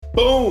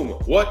Boom!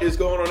 What is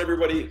going on,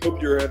 everybody?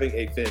 Hope you're having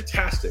a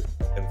fantastic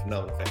and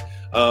phenomenal day.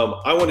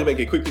 I wanted to make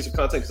a quick piece of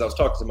content because I was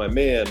talking to my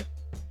man,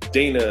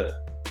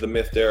 Dana, the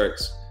Myth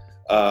Derricks,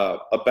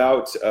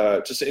 about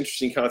just an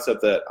interesting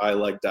concept that I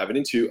like diving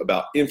into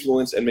about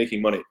influence and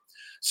making money.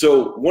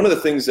 So one of the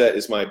things that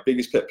is my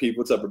biggest pet peeve,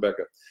 what's up,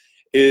 Rebecca,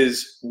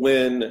 is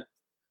when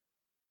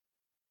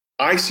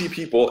I see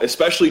people,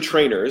 especially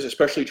trainers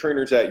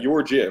at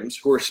your gyms,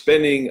 who are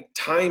spending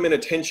time and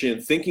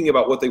attention thinking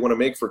about what they want to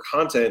make for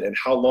content and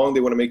how long they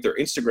want to make their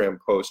Instagram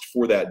post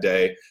for that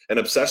day, and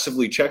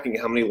obsessively checking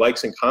how many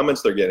likes and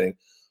comments they're getting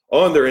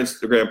on their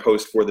Instagram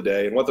post for the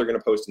day and what they're going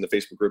to post in the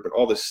Facebook group and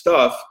all this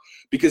stuff,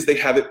 because they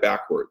have it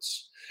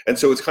backwards. And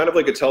so it's kind of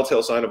like a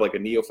telltale sign of like a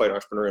neophyte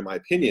entrepreneur, in my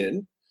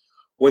opinion,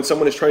 when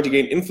someone is trying to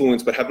gain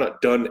influence but have not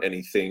done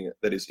anything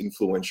that is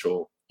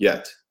influential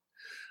yet.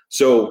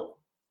 So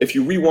if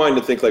you rewind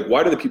and think, like,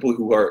 why do the people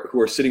who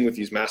are sitting with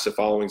these massive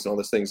followings and all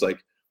these things, like,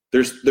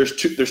 there's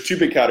two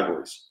big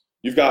categories.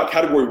 You've got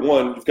category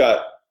one, you've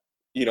got,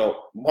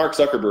 Mark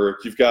Zuckerberg,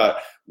 you've got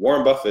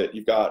Warren Buffett,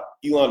 you've got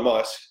Elon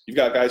Musk, you've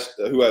got guys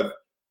who have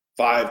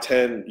 5,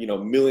 10,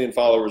 million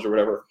followers or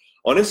whatever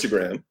on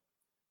Instagram,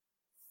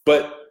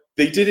 but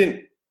they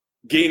didn't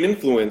gain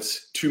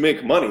influence to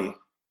make money.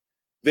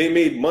 They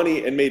made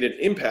money and made an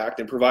impact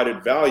and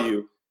provided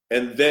value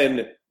and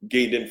then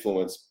gained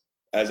influence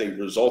as a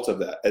result of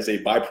that, as a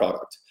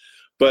byproduct.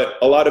 But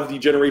a lot of the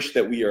generation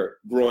that we are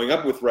growing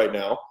up with right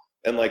now,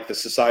 and like the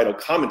societal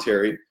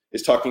commentary,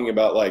 is talking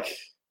about like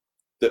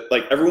that,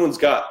 like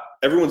everyone's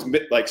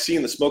like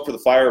seeing the smoke for the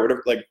fire or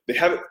whatever. Like they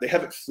have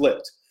it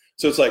flipped.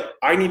 So it's like,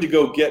 I need to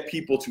go get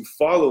people to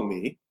follow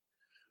me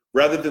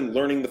rather than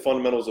learning the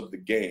fundamentals of the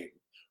game,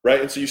 right?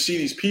 And so you see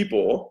these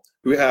people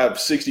who have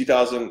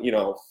 60,000,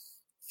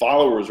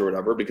 followers or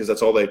whatever, because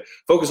that's all they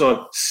focus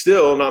on,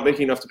 still not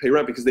making enough to pay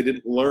rent because they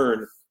didn't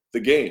learn the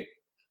game.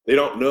 They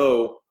don't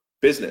know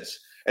business.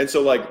 And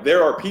so like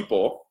there are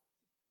people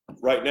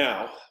right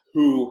now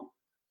who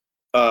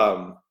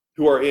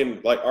are in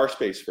like our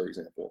space, for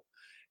example,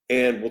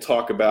 and we'll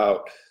talk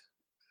about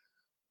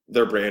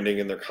their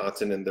branding and their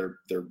content and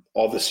their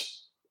all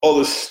this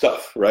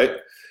stuff, right?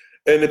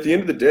 And at the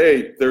end of the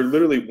day, they're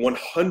literally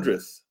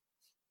 1/100th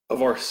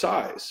of our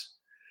size.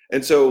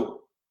 And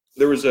so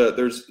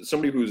there's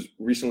somebody who's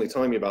recently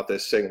telling me about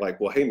this, saying like,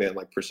 well, hey man,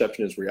 like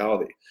perception is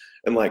reality.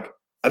 And like,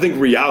 I think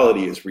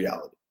reality is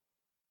reality.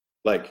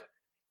 Like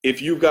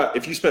if you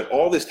spent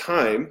all this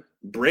time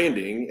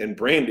branding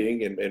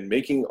and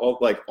making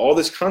all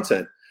this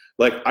content,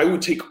 like I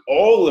would take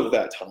all of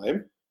that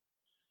time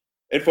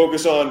and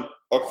focus on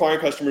acquiring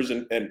customers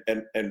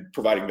and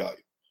providing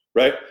value,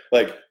 right?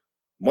 Like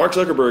Mark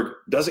Zuckerberg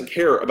doesn't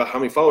care about how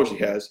many followers he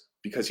has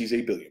because he's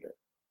a billionaire,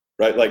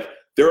 right? Like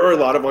there are a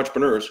lot of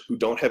entrepreneurs who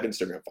don't have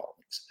Instagram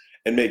followings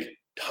and make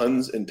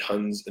tons and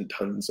tons and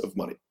tons of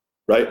money,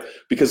 right?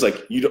 Because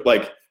like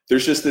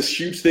there's just this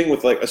huge thing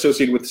with like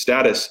associated with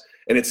status,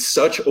 and it's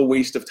such a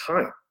waste of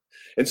time.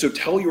 And so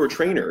tell your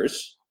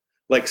trainers,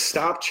 like,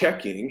 stop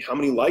checking how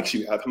many likes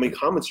you have, how many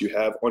comments you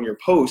have on your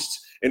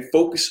posts, and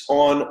focus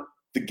on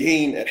the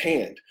game at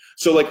hand.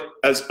 So like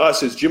as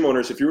gym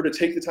owners, if you were to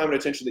take the time and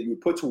attention that you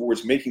would put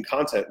towards making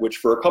content, which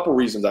for a couple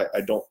reasons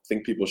I don't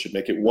think people should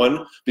make it.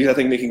 One, because I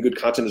think making good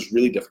content is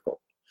really difficult.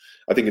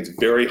 I think it's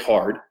very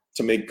hard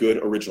to make good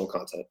original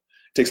content.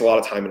 It takes a lot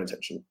of time and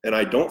attention. And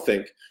I don't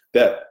think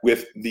that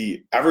with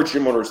the average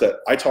gym owners that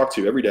I talk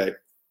to every day,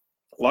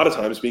 a lot of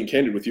times, being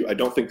candid with you, I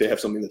don't think they have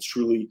something that's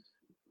truly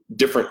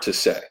different to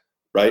say,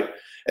 right?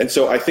 And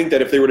so I think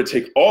that if they were to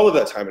take all of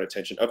that time and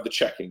attention of the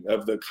checking,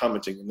 of the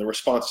commenting and the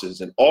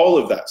responses and all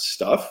of that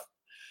stuff,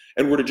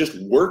 and were to just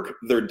work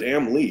their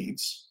damn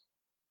leads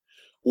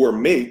or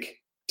make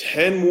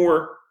 10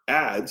 more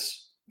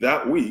ads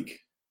that week,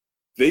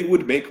 they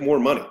would make more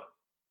money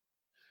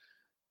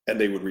and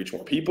they would reach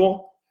more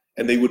people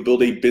and they would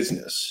build a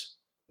business,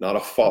 not a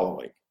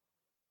following.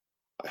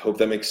 I hope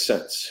that makes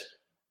sense.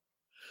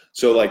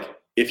 So like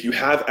if you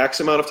have X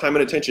amount of time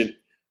and attention,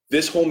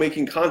 this whole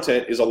making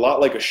content is a lot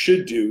like a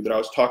should do that I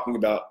was talking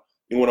about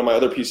in one of my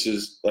other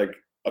pieces like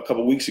a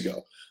couple weeks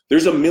ago.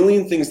 There's a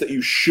million things that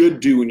you should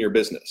do in your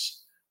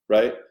business,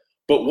 right?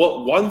 But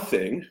what one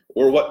thing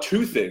or what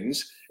two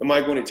things am I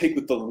going to take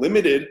with the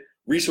limited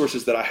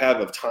resources that I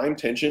have of time,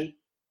 tension,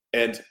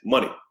 and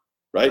money,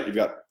 right? You've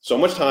got so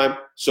much time,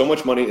 so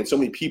much money, and so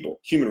many people,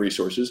 human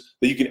resources,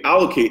 that you can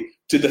allocate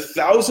to the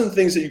 1,000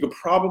 things that you could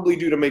probably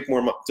do to make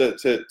more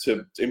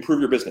to improve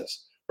your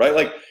business, right?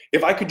 Like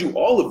if I could do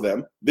all of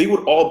them, they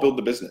would all build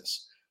the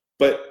business.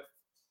 But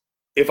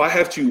if I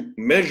have to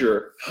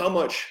measure how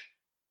much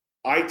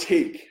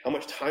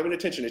time and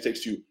attention it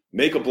takes to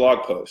make a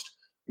blog post,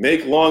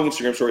 make long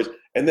Instagram stories,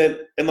 and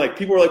like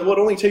people are like, well, it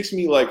only takes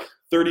me like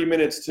 30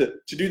 minutes to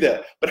do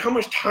that. But how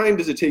much time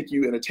does it take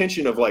you and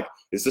attention of like,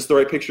 is this the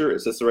right picture?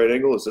 Is this the right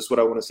angle? Is this what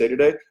I want to say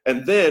today?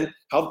 And then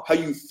how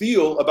you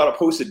feel about a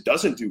post that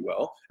doesn't do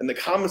well and the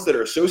comments that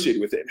are associated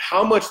with it and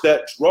how much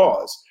that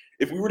draws.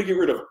 If we were to get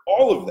rid of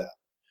all of that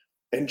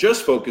and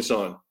just focus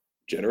on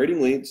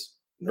generating leads,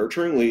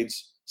 nurturing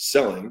leads,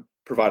 selling,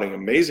 providing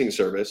amazing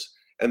service,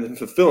 and then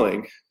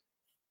fulfilling,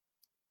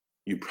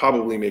 you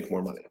probably make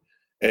more money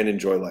and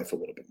enjoy life a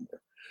little bit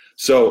more.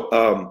 So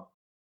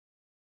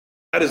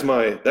that is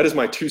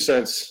my 2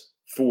 cents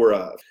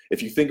for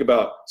if you think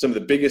about some of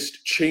the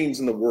biggest chains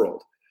in the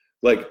world,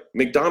 like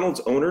McDonald's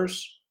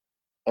owners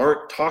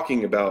aren't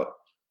talking about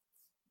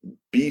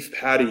beef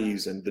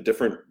patties and the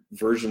different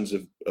versions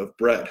of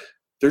bread.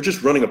 They're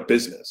just running a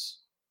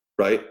business,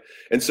 right?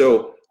 And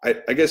so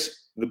I guess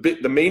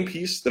the main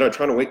piece that I'm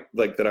trying to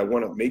that I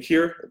want to make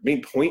here,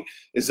 main point,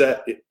 is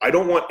that I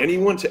don't want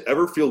anyone to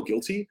ever feel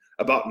guilty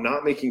about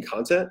not making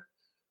content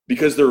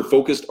because they're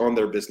focused on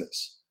their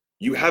business.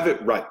 You have it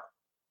right.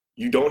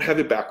 You don't have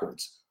it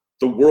backwards.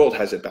 The world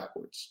has it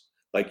backwards.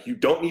 Like, you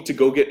don't need to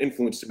go get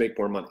influence to make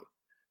more money.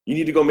 You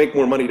need to go make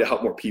more money to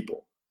help more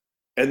people.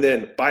 And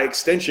then by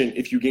extension,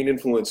 if you gain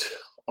influence,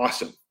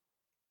 awesome.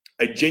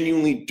 I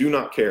genuinely do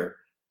not care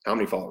how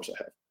many followers I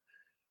have.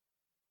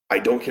 I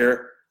don't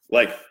care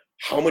like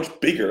how much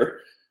bigger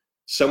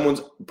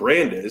someone's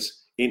brand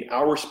is in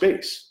our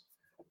space,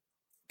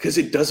 because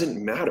it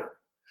doesn't matter.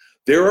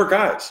 There are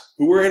guys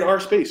who are in our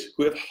space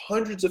who have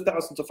hundreds of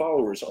thousands of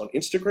followers on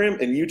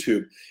Instagram and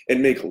YouTube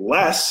and make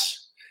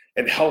less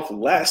and help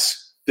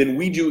less than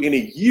we do in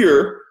a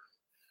year.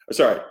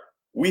 Sorry,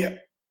 we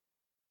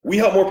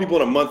help more people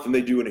in a month than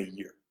they do in a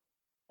year.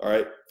 All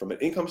right, from an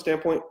income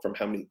standpoint, from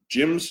how many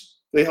gyms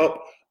they help,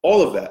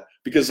 all of that,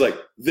 because like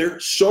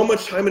there's so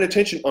much time and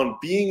attention on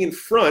being in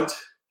front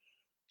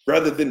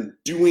rather than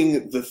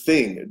doing the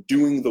thing,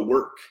 doing the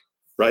work,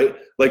 right?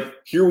 Like,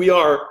 here we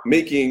are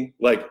making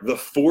like the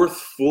 4th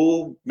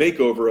full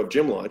makeover of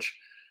Gym Launch,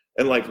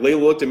 and like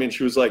Layla looked at me and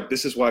she was like,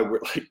 this is why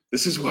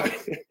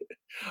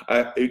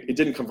it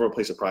didn't come from a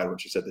place of pride when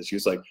she said this. She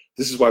was like,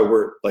 this is why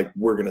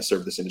we're gonna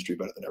serve this industry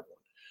better than everyone,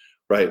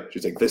 right?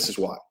 She's like, this is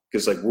why,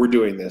 because like we're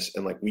doing this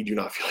and like we do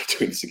not feel like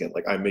doing this again.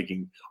 Like, I'm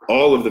making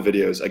all of the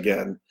videos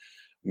again,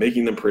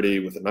 making them pretty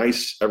with a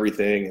nice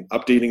everything, and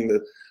updating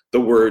the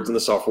words and the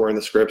software and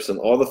the scripts and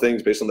all the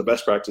things based on the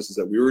best practices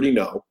that we already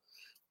know.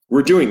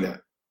 We're doing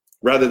that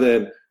rather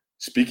than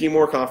speaking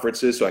more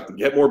conferences so I can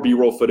get more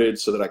B-roll footage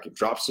so that I can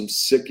drop some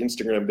sick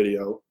Instagram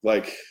video.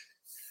 Like,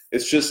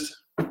 it's just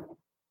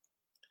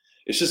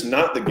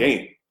not the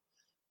game.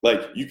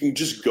 Like, you can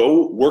just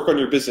go work on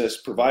your business,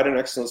 provide an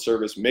excellent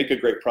service, make a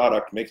great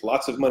product, make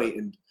lots of money,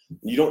 and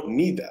you don't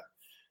need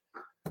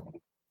that.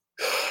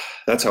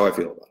 That's how I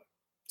feel about it.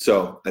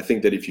 So I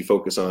think that if you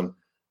focus on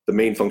the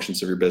main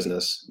functions of your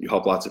business, you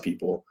help lots of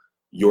people,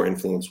 your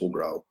influence will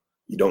grow.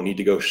 You don't need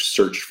to go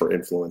search for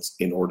influence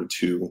in order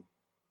to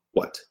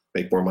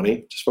make more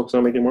money. Just focus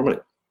on making more money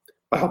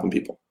by helping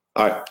people.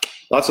 All right,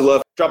 lots of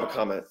love. Drop a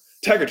comment.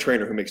 Tag a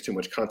trainer who makes too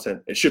much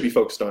content. It should be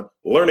focused on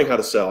learning how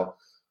to sell,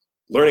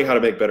 learning how to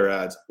make better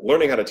ads,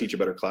 learning how to teach a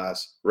better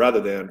class, rather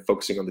than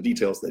focusing on the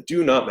details that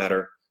do not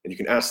matter. And you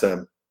can ask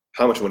them,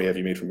 how much money have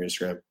you made from your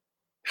Instagram?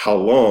 How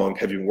long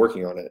have you been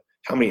working on it?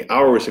 How many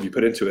hours have you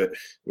put into it?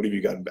 What have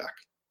you gotten back?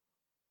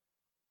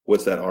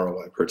 What's that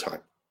ROI per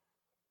time?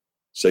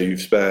 So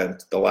you've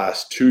spent the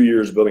last 2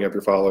 years building up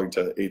your following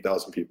to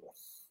 8,000 people.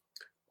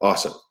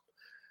 Awesome.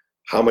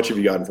 How much have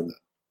you gotten from that?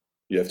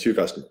 You have 2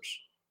 customers.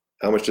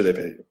 How much do they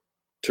pay you?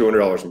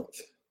 $200 a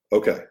month.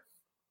 Okay.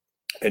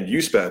 And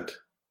you spend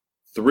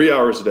 3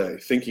 hours a day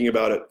thinking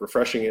about it,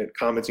 refreshing it,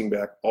 commenting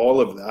back, all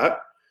of that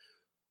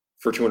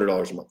for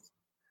 $200 a month.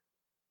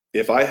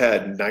 If I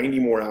had 90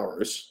 more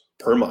hours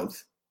per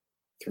month,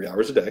 3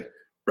 hours a day,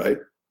 right?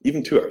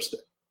 Even 2 hours a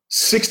day,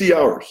 60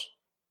 hours.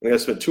 And I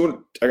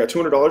got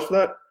 $200 for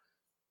that.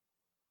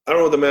 I don't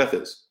know what the math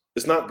is.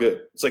 It's not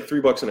good. It's like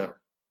 $3 an hour.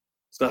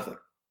 It's nothing.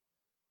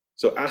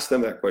 So ask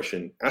them that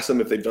question. Ask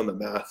them if they've done the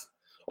math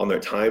on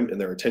their time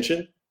and their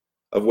attention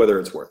of whether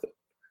it's worth it.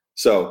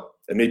 So,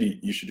 and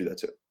maybe you should do that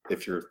too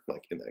if you're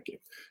like in that game.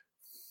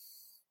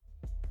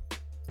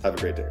 Have a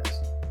great day,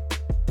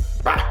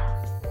 guys. Bye.